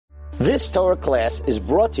This Torah class is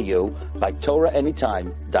brought to you by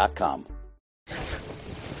TorahAnytime.com.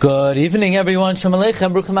 Good evening, everyone. Shalom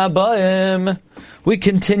Aleichem, Bruchim Habayim. We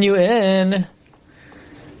continue in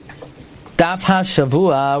Daf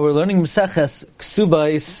HaShavua. We're learning Maseches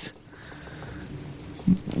Ksubais,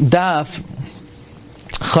 Daf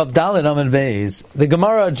Chav Daled Amud Beis. The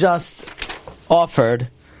Gemara just offered,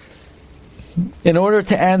 in order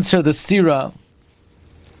to answer the stira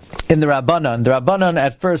in the Rabbanan. The Rabbanan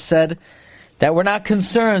at first said that we're not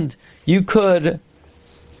concerned. You could,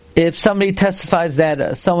 if somebody testifies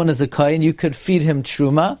that someone is a kohen, you could feed him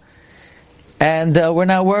truma, and we're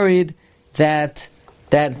not worried that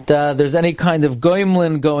there's any kind of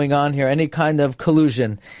goimlin going on here, any kind of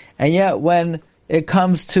collusion. And yet, when it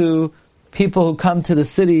comes to people who come to the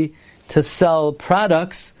city to sell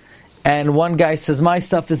products, and one guy says, my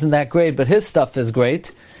stuff isn't that great, but his stuff is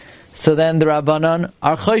great, so then the Rabbanan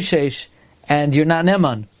are choishesh, and you're not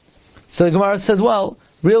neman. So the Gemara says, well,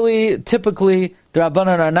 really, typically, the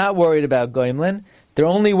Rabbanan are not worried about goimlin. They're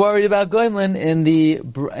only worried about goimlin in the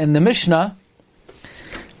Mishnah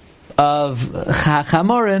of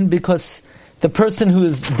Chamorin, because the person who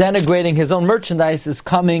is denigrating his own merchandise is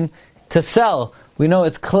coming to sell. We know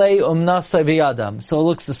it's klei umnasai biyadam, so it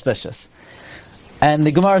looks suspicious. And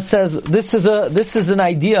the Gemara says this is an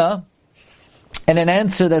idea and an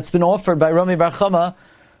answer that's been offered by Rami Bar Chama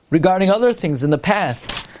regarding other things in the past.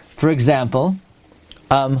 For example,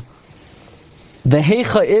 the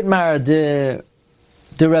Heicha Itmar de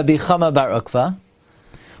Rabbi Chama Bar Ukva.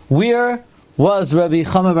 Where was Rabbi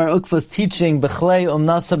Chama Bar Ukva's teaching B'chlei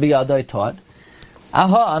Umnasa B'yadai taught?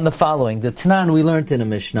 On the following. The Tanan we learned in a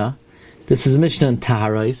Mishnah. This is Mishnah in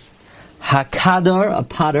Taharais. Hakadar, a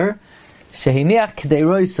potter, Shehiniach K'dei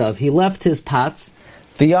Roisav. He left his pots,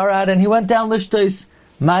 V'yarad, and he went down Lishtois,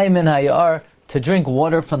 Mayim in Hayar, to drink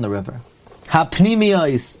water from the river.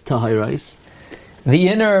 Hapnimiyais Taharais. The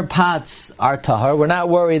inner pots are tahar. We're not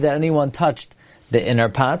worried that anyone touched the inner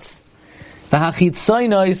pots.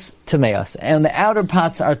 V'hachitzoinois tameos, and the outer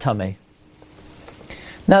pots are tamei.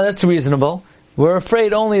 Now that's reasonable. We're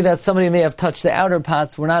afraid only that somebody may have touched the outer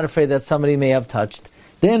pots. We're not afraid that somebody may have touched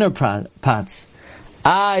the inner pots.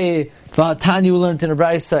 V'hatanya, we learned in a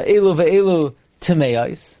brayso, elu ve'elu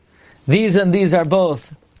tameos. These and these are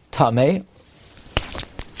both tamei.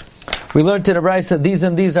 We learned in a brayso, these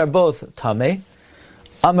and these are both tamei.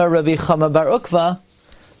 Amar Rabbi Chama Bar Ukva.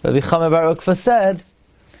 Rabbi Chama Bar Ukva said,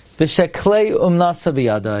 "B'sheklei umnasa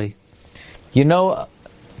biyadai." You know,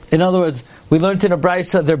 in other words, we learned in a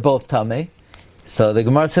brayso they're both tamei. So the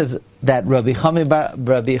Gemara says that Rabbi Chama Bar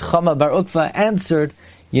Ukva answered,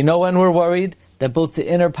 you know when we're worried that both the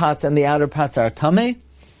inner pots and the outer pots are tamei?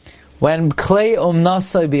 When klei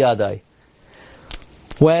umnasa biyadai.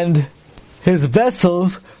 When his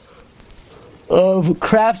vessels of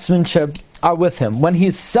craftsmanship are with him. When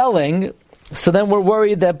he's selling, so then we're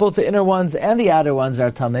worried that both the inner ones and the outer ones are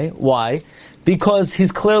tamei. Why? Because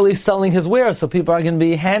he's clearly selling his wares, so people are going to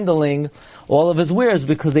be handling all of his wares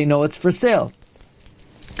because they know it's for sale.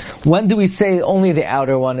 When do we say only the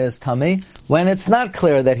outer one is tamei? When it's not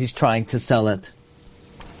clear that he's trying to sell it.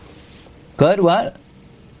 Good, what?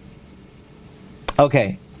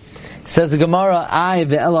 Okay. Says the Gemara, I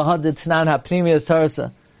ve'ela hadid tnan ha'pnimiyas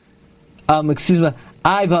tarasa. Excuse me.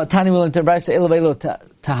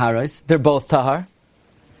 They're both tahar.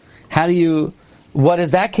 What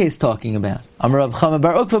is that case talking about?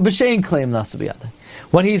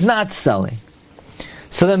 When he's not selling.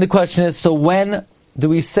 So then the question is, so when do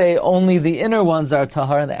we say only the inner ones are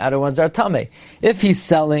tahar and the outer ones are tamei? If he's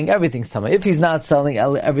selling, everything's tamei. If he's not selling,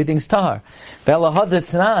 everything's tahar.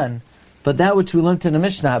 But that which we learned in the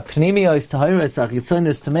Mishnah, the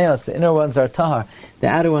inner ones are tahar, the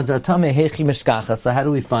outer ones are tamei, hechi mishkacha. So how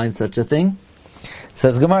do we find such a thing?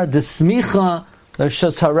 Says Gemara, Desmicha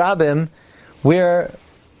l'Rishus Harabim, where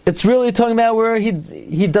it's really talking about where he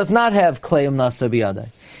does not have klei umnasa biyadai.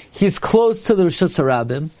 He's close to the Rishus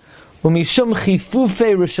Harabim, umishum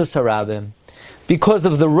chifufe Rishus Harabim, because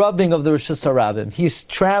of the rubbing of the Rishus Harabim. He's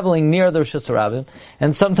traveling near the Rishus Harabim,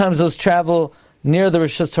 and sometimes those travel near the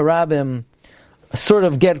Rishus Harabim sort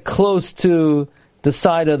of get close to the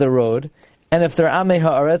side of the road, and if they're amei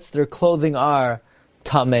haaretz, their clothing are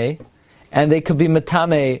tamei, and they could be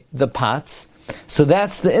metame the pots. So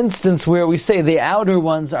that's the instance where we say the outer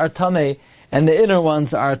ones are tamei and the inner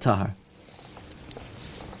ones are tahar.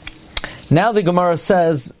 Now the Gemara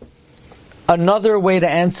says another way to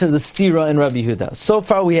answer the stira in Rabbi Yehuda. So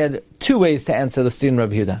far we had two ways to answer the stira in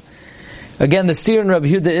Rabbi Yehuda. Again, the stira in Rabbi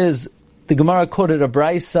Yehuda is, the Gemara quoted a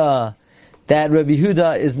brayso that Rabbi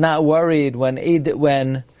Yehuda is not worried when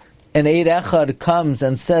an Eid Echad comes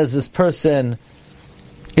and says this person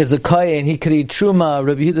is a kohen, he could eat truma.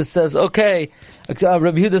 Rabbi Yehuda says, okay.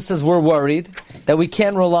 Rabbi Yehuda says we're worried that we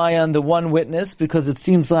can't rely on the one witness because it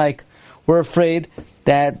seems like we're afraid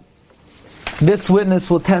that this witness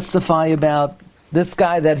will testify about this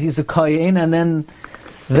guy that he's a kohen, and then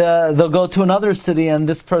they'll go to another city and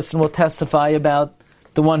this person will testify about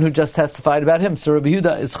the one who just testified about him. So Rabbi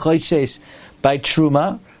Yehuda is choishesh by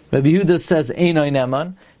truma. Rabbi Yehuda says einoi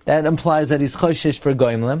neman. That implies that he's choishesh for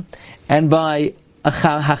goimlim. And by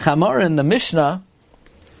hachamor in the Mishnah,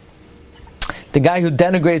 the guy who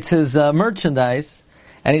denigrates his merchandise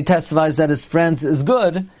and he testifies that his friends is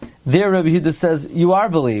good, there Rabbi Yehuda says you are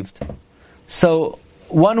believed. So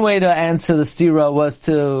one way to answer the stira was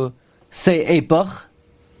to say epach.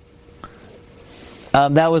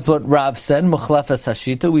 That was what Rav said, Muchlefes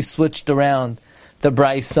Hashita. We switched around the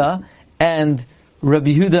Braisa, and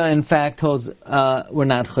Rabbi Yehuda, in fact, holds we're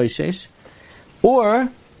not Choishesh. Or,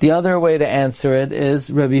 the other way to answer it is,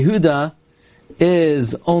 Rabbi Yehuda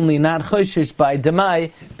is only not Choishesh by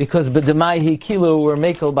Demai, because B'Demai Hikilu were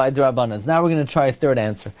Mekel by D'Rabbanan. Now we're going to try a third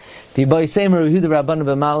answer. Rabbi Yehuda Rabbanan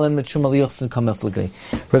b'Malin Mitshum Aliyuchsin Kamefligli.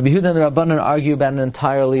 Rabbi Yehuda and the Rabbanan argue about an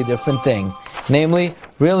entirely different thing. Namely,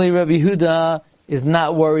 really Rabbi Yehuda is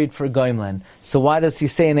not worried for Goimlen. So why does he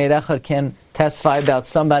say an Eid can testify about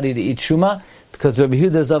somebody to eat Truma? Because Rabbi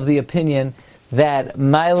Yehuda is of the opinion that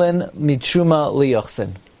Mailin Mitruma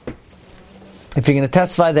Liyochsin. If you're going to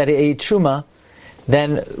testify that he ate Truma,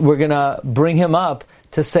 then we're going to bring him up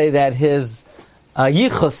to say that his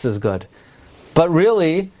Yichus is good. But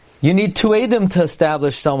really, you need two Eidim to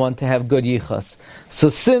establish someone to have good Yichus. So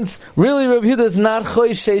since really Rabbi Yehuda is not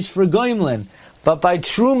Choishesh for Goimlen, but by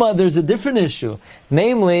Truma, there's a different issue.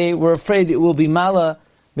 Namely, we're afraid it will be Mala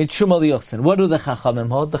Mitruma Liyochsin. What do the Chachamim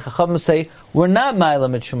hold? The Chachamim say, we're not Mala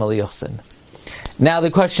Mitruma Liyochsin. Now the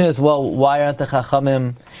question is, well, why aren't the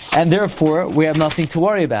Chachamim? And therefore, we have nothing to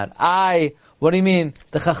worry about. What do you mean?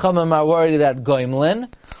 The Chachamim are worried about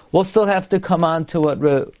Goimlin. We'll still have to come on to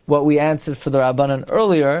what we answered for the Rabbanan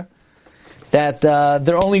earlier, that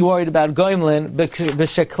they're only worried about Goimlin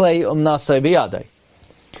b'sheklei nasai biyadai.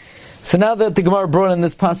 So now that the Gemara brought in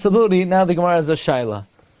this possibility, now the Gemara has a shaila.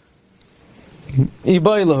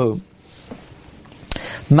 Iboilahu.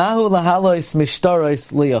 Mahu lahalois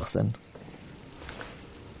mishtarois liyochsen.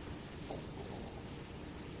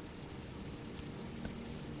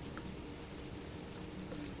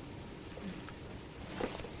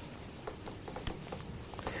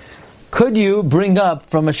 Could you bring up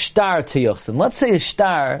from a shtar to yochsen? Let's say a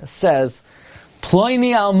shtar says,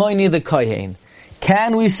 Ploini almoini the kohen.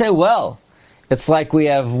 Can we say, well, it's like we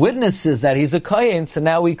have witnesses that he's a kohen, so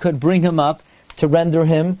now we could bring him up to render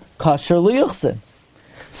him kosher liyuchsin.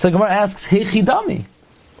 So Gemara asks, Hechidami.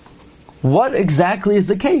 What exactly is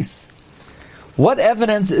the case? What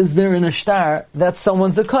evidence is there in a shtar that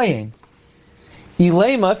someone's a kohen?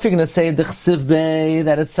 Ilema, if you're going to say d'chsivbei,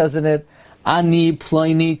 that it says in it, Ani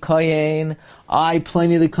ploini kohen, I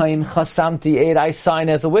ploini the kohen, chasamti eid, I sign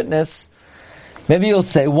as a witness. Maybe you'll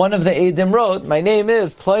say, one of the Eidim wrote, my name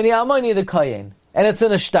is Ploini Almoni the Kohen, and it's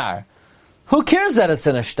in a shtar. Who cares that it's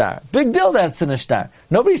in a shtar? Big deal that it's in a shtar.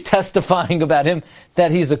 Nobody's testifying about him that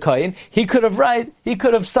he's a Kohen. He could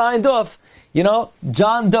have signed off,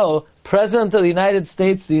 John Doe, President of the United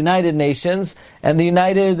States, the United Nations, and the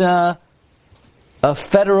United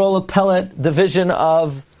Federal Appellate Division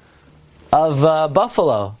of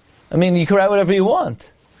Buffalo. I mean, you can write whatever you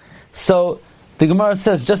want. So, the Gemara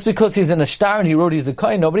says, just because he's in a shtar and he wrote he's a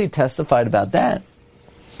kohen, nobody testified about that.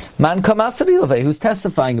 Man kamasari levei, who's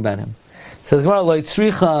testifying about him? Says Gemara, lo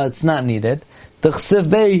tzricha, it's not needed. The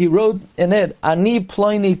chsivbei, he wrote in it, ani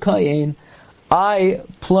ploini kohen, I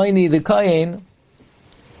ploini the kohen,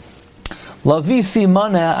 lavisi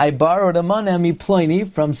mana, I borrowed a mana mi ploini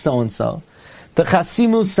from so and so. The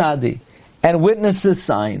chasimu sadi, and witnesses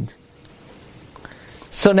signed.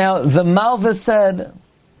 So now the Malva said,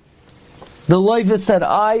 the Loiva said,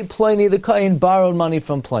 I, Pliny the Kohen, borrowed money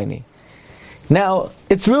from Pliny. Now,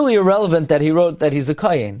 it's really irrelevant that he wrote that he's a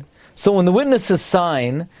Kohen. So when the witnesses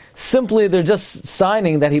sign, simply they're just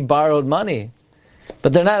signing that he borrowed money.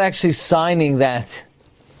 But they're not actually signing that.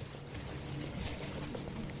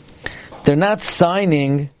 They're not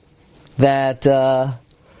signing that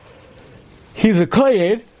he's a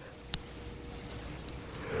Kohen.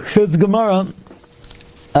 Says Gemara,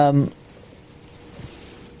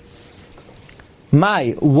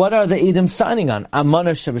 what are the Eidim signing on?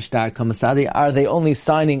 Amana Shabashtar Kamasadi. Are they only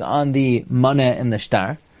signing on the Mana in the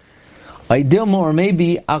Shtar? Or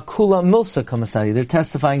maybe Akula Milsa Kamasadi. They're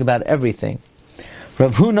testifying about everything.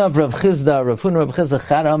 Rav Huna, Rav Chizda,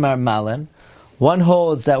 Chad Amar Malan. One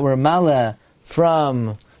holds that we're Mala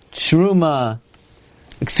from Truma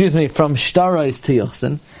from shtarais to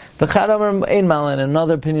yuchsin. The chad amar ein malin,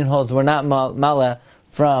 another opinion holds we're not mala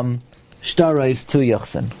from shtarais to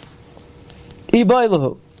yuchsin.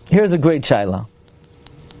 Ibayluhu. Here's a great shaila.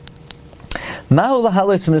 Mahu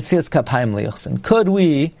lahalos from nesias kapayim liyuchsin. Could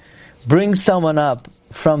we bring someone up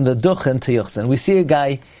from the duchen to yuchsin? We see a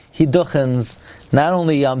guy, he duchens not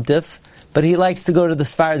only Yom Tif, but he likes to go to the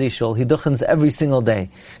Sephardi shul. He duchens every single day.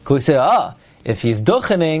 Could we say, if he's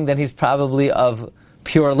duchening, then he's probably of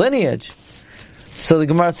pure lineage? So the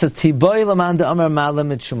Gemara says, Tiboy lamanda amar malam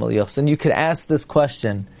mitshumel yuchsin. You could ask this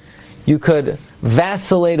question. You could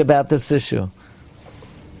vacillate about this issue.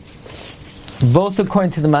 Both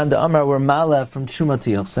according to the Manda Amar were Mala from Truma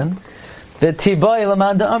to Yuchsin. The Tiboy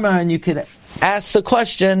Lamanda Amar, and you could ask the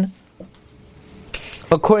question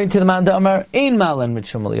according to the Manda Amar, Ein Malan mit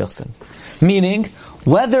Truma Yuchsin. Meaning,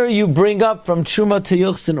 whether you bring up from Truma to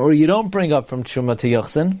Yuchsin or you don't bring up from Truma to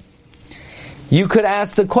Yuchsin, you could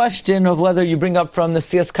ask the question of whether you bring up from the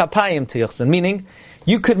Siyas Kapayim to Yuchsin. Meaning,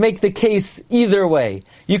 you could make the case either way.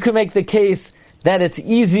 You could make the case that it's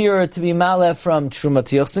easier to be maleh from Truma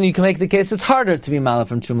to Yuchsin. You can make the case it's harder to be maleh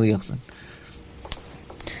from Truma to Yuchsin.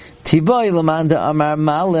 Tiboy lamanda amar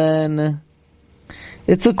malen.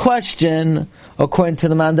 It's a question according to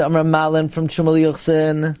the manda amar malen from Truma to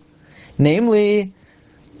Yuchsin. Namely,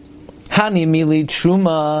 hani mili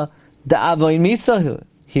Truma da avoy misa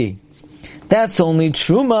he. That's only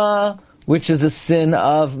Truma, which is a sin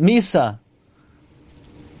of misa.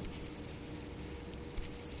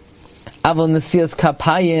 Avon nesias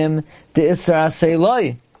kapayim de isra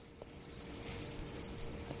seiloi.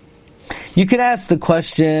 You can ask the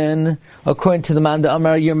question according to the Manda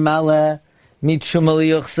Amar Yermala Mitshuma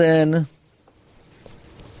Yuchsin.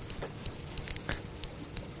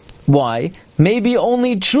 Why? Maybe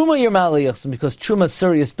only Truma Yermala Yuchsin, because Truma is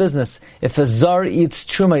serious business. If a zar eats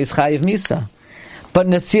Truma, he's chayiv misa. But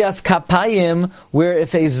Nesias Kapayim, where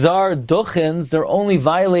if a Zar duchens, they're only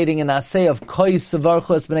violating an asay of Koi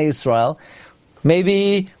Savarchos B'nai Yisrael,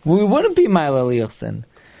 maybe we wouldn't be Ma'ala Liyuchsin.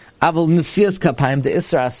 Aval Nesias Kapayim, the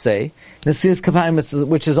Isra asay, Nesias Kapayim,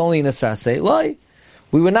 which is only an Isra asay, Loi,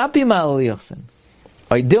 we would not be Ma'ala Liyuchsin.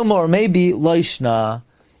 Or Dilma, or maybe Loishna,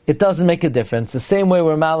 it doesn't make a difference. The same way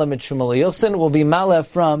we're Ma'ala Mitshuma Liyuchsin, we'll be Ma'ala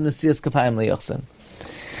from Nesias Kapayim Liyuchsin.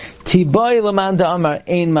 Tiboy Lamanda Amar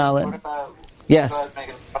Ein Ma'ala. Yes.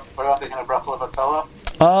 What about making a bracha levatala?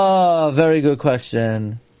 Oh, very good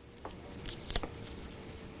question.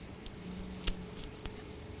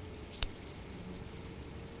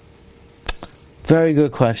 Very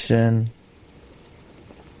good question.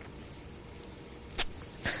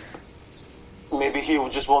 Maybe he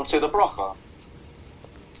just won't say the bracha.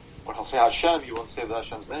 Or he'll say Hashem, he won't say the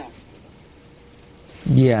Hashem's name.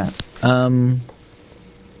 Yeah.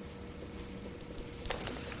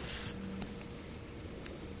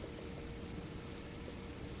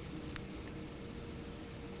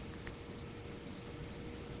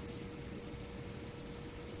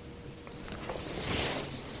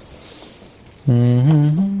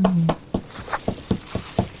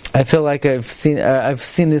 I feel like I've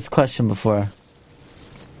seen this question before.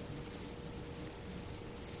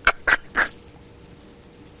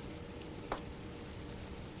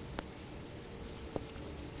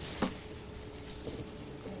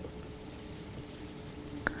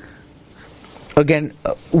 Again,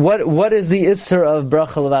 what is the Isser of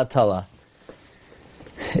Bracha Levatala?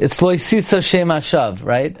 It's Loisisa Shem Hashav,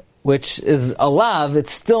 right? Which is a lav,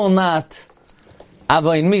 it's still not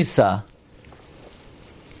Avoin Misa.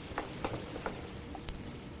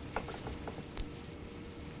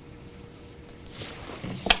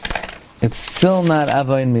 It's still not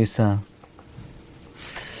Avoin Misa.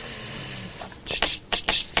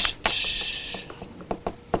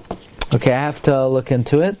 Okay, I have to look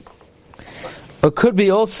into it. It could be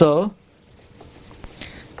also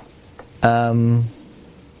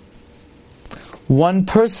one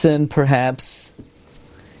person perhaps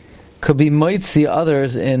could be moitzi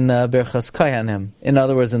others in Berchas Kayanim. In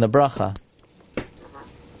other words, in the bracha.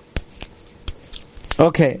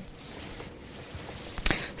 Okay.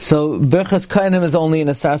 So Berchas Kayanim is only in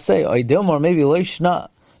a Sarsei. Or maybe Loishna.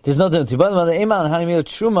 There's no difference.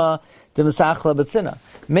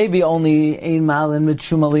 Maybe only ein malin mit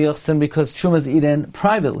Truma liyuchsin because Truma is eaten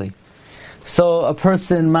privately. So a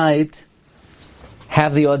person might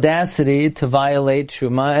have the audacity to violate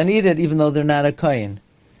Truma and eat it even though they're not a kohen.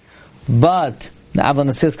 But the Avon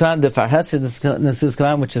Nesias Kavan, the Farhesed Nesias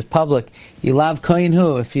Kavan, which is public, Ilav kohen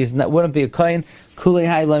who, if he wouldn't be a kohen, Kulei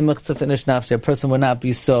Hai Lo Michza Finish Nafshi, a person would not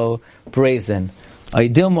be so brazen.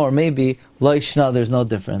 Ideal more maybe Loishna, there's no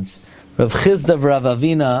difference. Rav Chizda Rav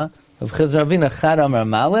Avina Chad Amar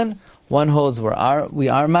Malin. One holds we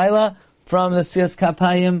are Mala from the Siyas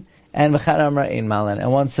Kapayim, and V'chad Amra Ein Mala.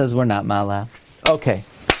 And one says we're not Mala. Okay,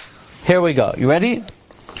 here we go. You ready?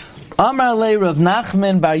 Amar Le Rav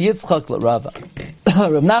Nachman Bar Yitzchak L'Rava.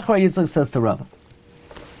 Rav Nachman Bar Yitzchak says to Rava,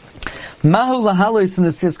 Mahu lahalois from the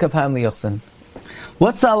Siyas Kapayim liYuchsin.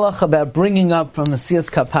 What's the halacha about bringing up from the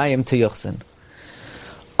Siyas Kapayim to Yuchsin?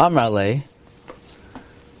 Amar Le.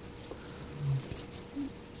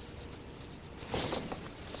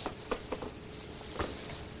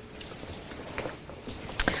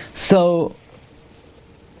 So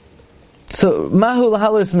Mahu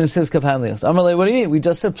lahalois from the Siyas Kapayim liYuchsin. Amar Le, what do you mean? We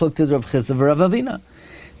just said Plukted Rav Chisda Rav Avina.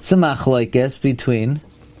 It's a machlokes between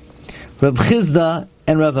Rav Chisda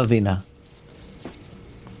and Rav Avina.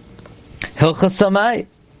 Hilchas Samai.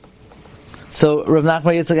 So Rav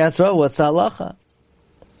Nachman Yitzchak asked Rav, what's the halacha?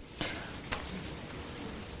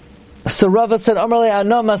 So Rava said, Amar Le,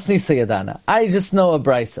 Ano Masnisa Yadana. I just know a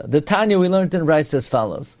brisa. The Tanya we learned in brisa as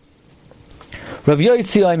follows. Rav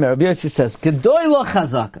Yosi Omer, Rav Yosi says, Gedoy lo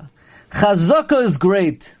chazaka. Chazaka is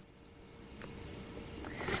great.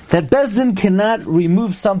 That Bezdin cannot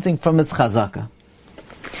remove something from its chazaka.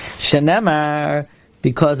 Shenemar,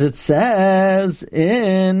 because it says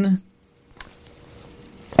in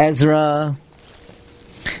Ezra,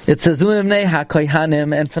 it says Bnei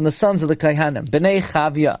HaKohanim, and from the sons of the Kohanim, Bnei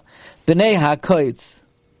Chavya, Bnei HaKoitz,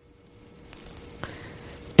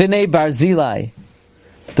 Bnei Barzilai,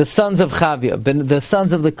 the sons of Chavya, the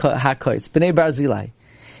sons of the HaKoitz, Bnei Barzilai.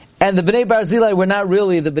 And the Bnei Barzilai were not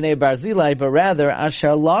really the Bnei Barzilai, but rather Asher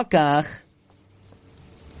Lokach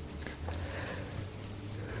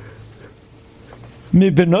Mi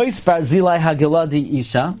Benois Barzilai Hagiladi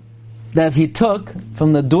Isha, that he took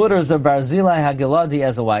from the daughters of Barzilai Hagiladi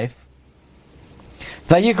as a wife.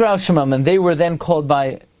 Vayikra Shemam, and they were then called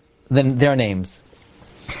by their names.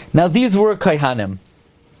 Now these were Kohanim.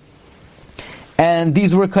 And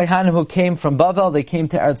these were Kohanim who came from Bavel, they came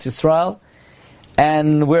to Eretz Yisrael,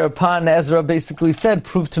 and whereupon Ezra basically said,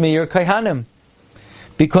 prove to me you're Kohanim.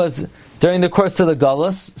 Because during the course of the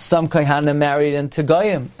Galus, some Kohanim married into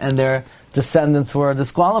Goyim, and their descendants were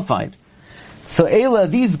disqualified. So Eila,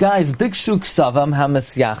 these guys, Bikshu Ksavam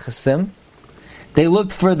Hamas Yachasim, they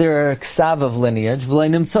looked for their Ksav of lineage,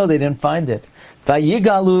 so they didn't find it.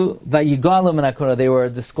 Vayigalu Menakura, they were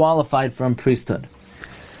disqualified from priesthood.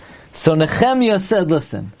 So Nehemiah said,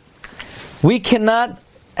 listen, we cannot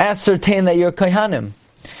ascertain that you're Kohanim.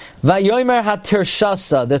 Vayomer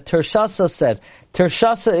ha-Tershasa, the Tershasa said,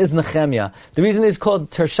 Tershasa is Nehemiah. The reason he's called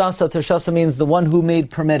Tershasa means the one who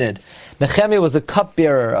made permitted. Nehemiah was a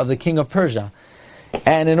cupbearer of the king of Persia.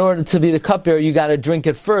 And in order to be the cupbearer, you got to drink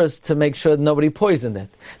it first to make sure that nobody poisoned it.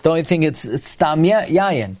 The only thing, it's Stam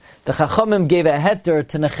Yayin. The Chachamim gave a heter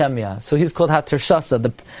to Nehemiah. So he's called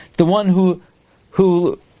ha-Tershasa, the one who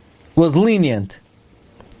was lenient.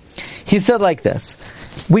 He said like this,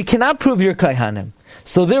 we cannot prove you're Kohanim.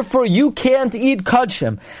 So therefore you can't eat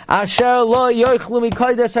kodshim. Asher lo yochlu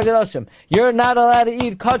mikodesh hagadashim. You're not allowed to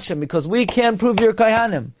eat kodshim because we can't prove you're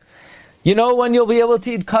Kohanim. You know when you'll be able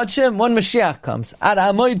to eat kodshim? When Mashiach comes. Ad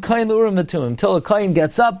amoid kohen l'urim v'tumim. Until a kohen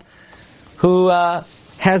gets up who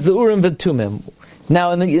has the urim v'tumim.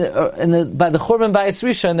 Now by the Churban Bayis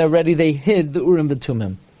Rishon, they're ready, they hid the urim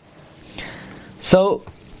v'tumim. So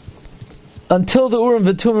until the urim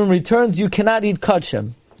v'tumim returns, you cannot eat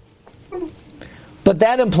kodshim. But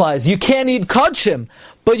that implies you can't eat kodshim,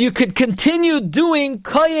 but you could continue doing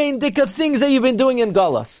koyin dika things that you've been doing in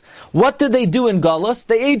Galus. What did they do in Galus?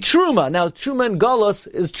 They ate truma. Now truma in Galus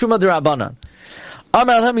is truma d'Rabbanan.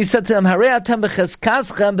 Amar Alhem, he said to them, Harei atem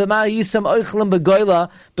b'cheskaschem b'ma yisem oichlem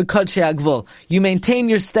b'goyla b'kodshei hagvul. You maintain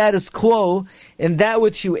your status quo in that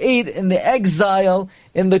which you ate in the exile,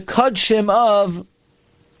 in the kodshim of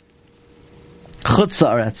Chutz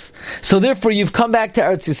Haaretz. So therefore you've come back to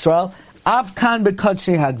Eretz Yisrael, Avkan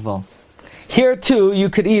b'kodshei hagvul. Here too, you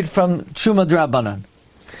could eat from Truma d'Rabbanan.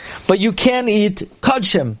 But you can eat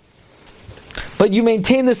kodshim. But you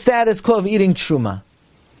maintain the status quo of eating Truma.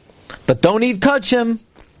 But don't eat kodshim.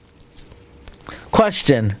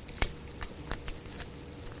 Question.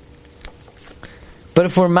 But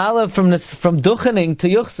if we're malav from duchening to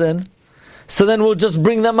yuchsin, so then we'll just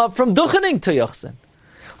bring them up from duchening to yuchsin.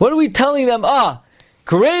 What are we telling them?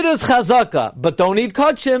 Great as chazaka, but don't eat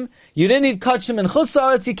kodshim. You didn't eat kodshim in Chutz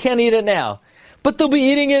Haaretz, you can't eat it now. But they'll be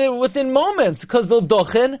eating it within moments, because they'll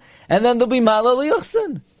dochen, and then they'll be malal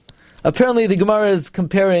yuchsin. Apparently the Gemara is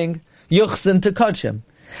comparing yuchsin to kodshim.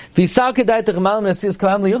 These given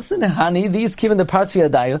the parsi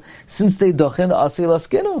adayu, since they dochen, asi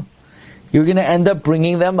laskinu. You're going to end up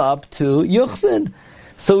bringing them up to yuchsin.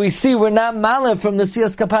 So we see we're not malam from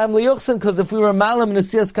Nesias Kapayim Liyuchsin, because if we were malam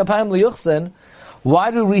Nesias Kapayim Liyuchsin,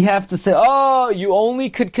 why do we have to say, oh, you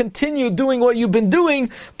only could continue doing what you've been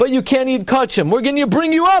doing, but you can't eat kachim? We're going to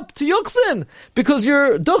bring you up to Yuchsin, because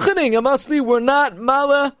you're duchening. It must be we're not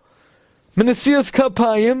mala Nesias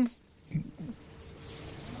Kapayim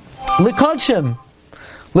Likachim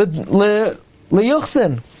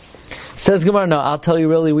Liyuchsin. Says Gemara, no, I'll tell you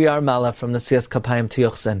really, we are mala from Nesias Kapayim to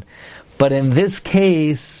Yuchsin. But in this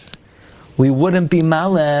case, we wouldn't be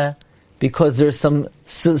mala because there's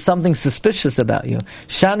something suspicious about you.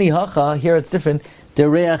 Shani hacha, here it's different.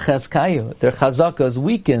 Their reach kayu, their chazaka is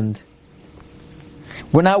weakened.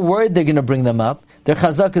 We're not worried they're going to bring them up. Their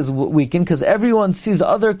chazaka is weakened because everyone sees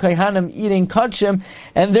other kaihanim eating kachim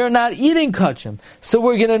and they're not eating kachim. So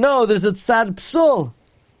we're going to know there's a tzad psul.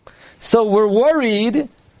 So we're worried,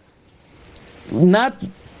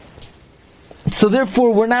 so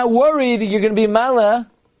therefore we're not worried you're going to be mala.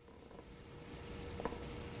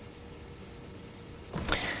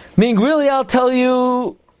 Meaning, really, I'll tell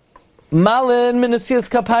you, malin minasias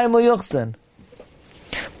kapayim liyuchsin.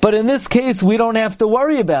 But in this case, we don't have to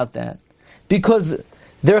worry about that, because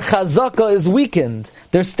their chazaka is weakened,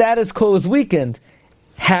 their status quo is weakened.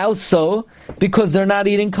 How so? Because they're not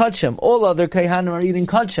eating kachim. All other kaihanim are eating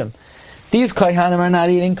kachim. These kaihanim are not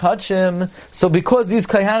eating kachim. So because these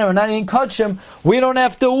kaihanim are not eating kachim, we don't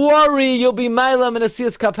have to worry you'll be mailam and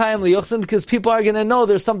asiyas kapayim liyuchsin, because people are going to know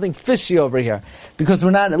there's something fishy over here, because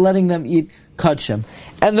we're not letting them eat kachim.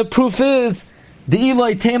 And the proof is, the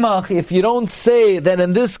Eloi Temach, if you don't say that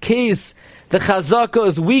in this case the chazaka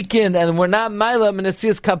is weakened and we're not mailam and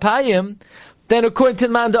asiyas kapayim, then according to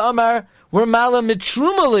Manda Amar, we're mailam mit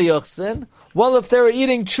truma liyuchsin. Well, if they were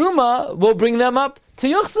eating truma, we'll bring them up to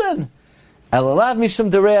yuchsin. It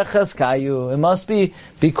must be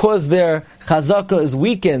because their chazaka is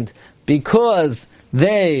weakened, because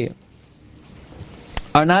they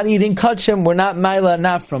are not eating kachim. We're not maila,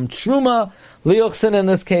 not from truma liyuchsin in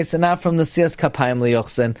this case, and not from the siyas kapayim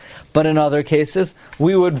liyuchsin. But in other cases,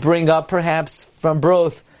 we would bring up perhaps from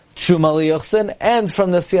both truma liyuchsin and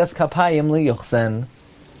from the siyas kapayim liyuchsin.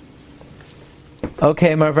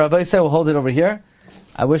 Okay, Marav Rabbi said we'll hold it over here.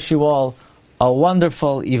 I wish you all a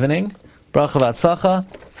wonderful evening. Bracha v'atzlacha,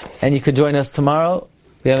 and you can join us tomorrow.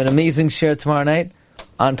 We have an amazing share tomorrow night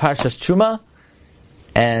on Parshas Truma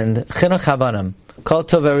and Chinuch Habanim. Kol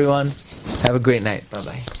tov, everyone. Have a great night.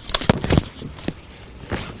 Bye-bye.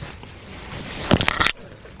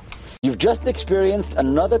 You've just experienced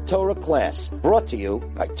another Torah class brought to you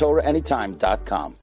by TorahAnytime.com.